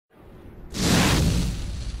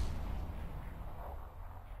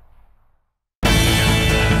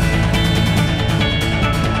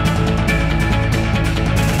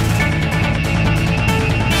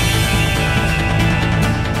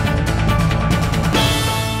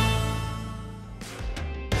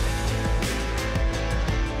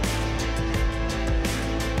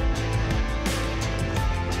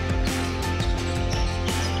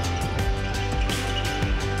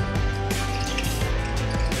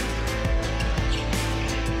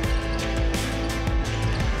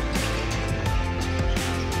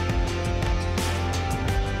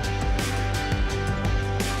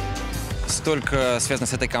столько связано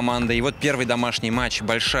с этой командой. И вот первый домашний матч,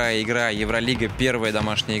 большая игра, Евролига, первая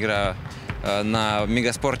домашняя игра на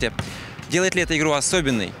Мегаспорте. Делает ли эту игру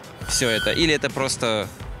особенной все это? Или это просто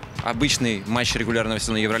обычный матч регулярного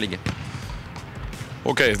сезона Евролиги?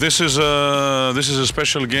 Okay, this is a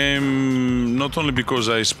special game not only because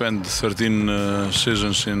I spent 13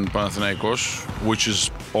 seasons in Panathinaikos, which is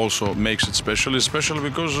also makes it special. It's special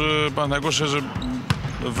because Panathinaikos has a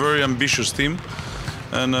very ambitious team,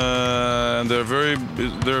 and they're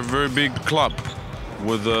a very big club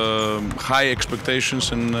with high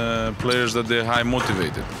expectations and players that they're high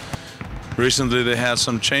motivated. Recently they had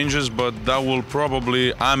some changes, but that will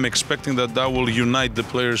probably, I'm expecting that will unite the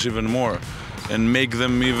players even more and make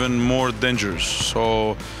them even more dangerous.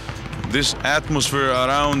 So this atmosphere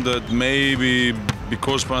around that, maybe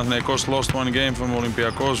because Panathinaikos lost one game from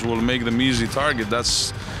Olympiacos, will make them easy target.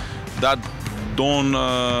 That don't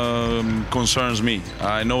concerns me.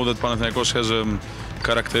 I know that Panathinaikos has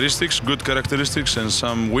good characteristics and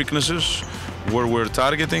some weaknesses where we're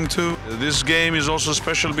targeting to. This game is also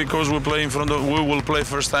special because we will play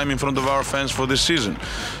first time in front of our fans for this season.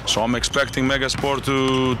 So I'm expecting Megasport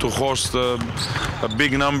to host a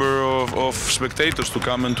big number of spectators to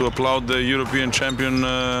come and to applaud the European champion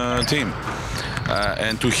team.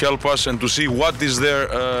 And to help us and to see what is their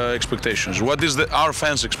expectations, what is our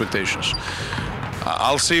fans' expectations.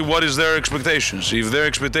 I'll see what is their expectations. If their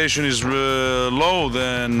expectation is low,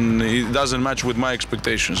 then it doesn't match with my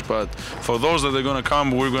expectations. But for those that are going to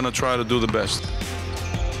come, we're going to try to do the best.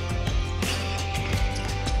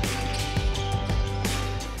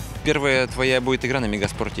 Первая твоя будет игра на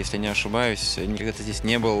Мегаспорте, если не ошибаюсь. Никогда ты здесь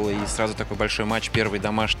не был, и сразу такой большой матч, первый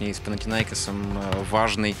домашний с Панатинаикосом,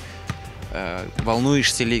 важный.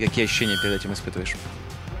 Волнуешься ли, какие ощущения перед этим испытываешь?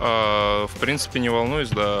 В принципе, не волнуюсь,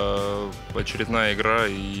 да, очередная игра,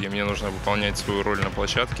 и мне нужно выполнять свою роль на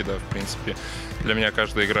площадке, да, в принципе. Для меня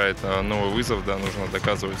каждая игра — это новый вызов, да, нужно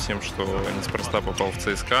доказывать всем, что неспроста попал в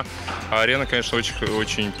ЦСКА. А арена, конечно,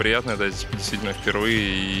 очень приятная, да, здесь действительно впервые,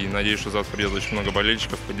 и надеюсь, что завтра придет очень много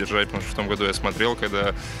болельщиков поддержать, потому что в том году я смотрел,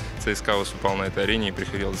 когда ЦСКА выступал на этой арене, и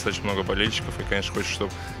приходило достаточно много болельщиков, и, конечно, хочется,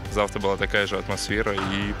 чтобы завтра была такая же атмосфера,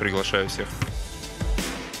 и приглашаю всех.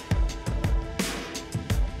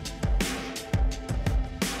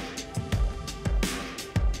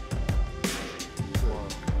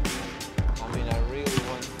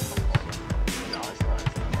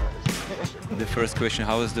 The first question,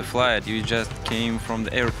 how was the flight? You just came from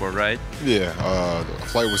the airport, right? Yeah, the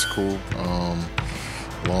flight was cool.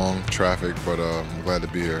 Long traffic, but I'm glad to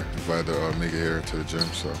be here. I'm glad to make it here to the gym.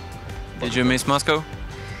 So. Did you miss Moscow?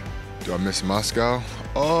 Do I miss Moscow?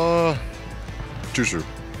 True.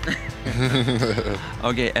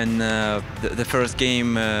 Okay, and the first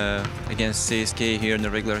game against CSKA here in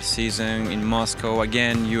the regular season in Moscow,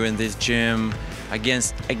 again, you in this gym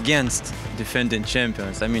against defending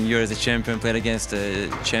champions. I mean, you're the champion, played against the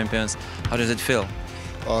champions. How does it feel?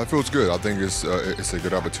 It feels good. I think it's a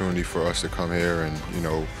good opportunity for us to come here and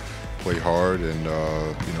play hard and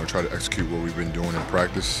try to execute what we've been doing in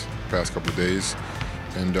practice the past couple of days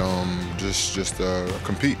and just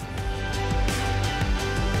compete.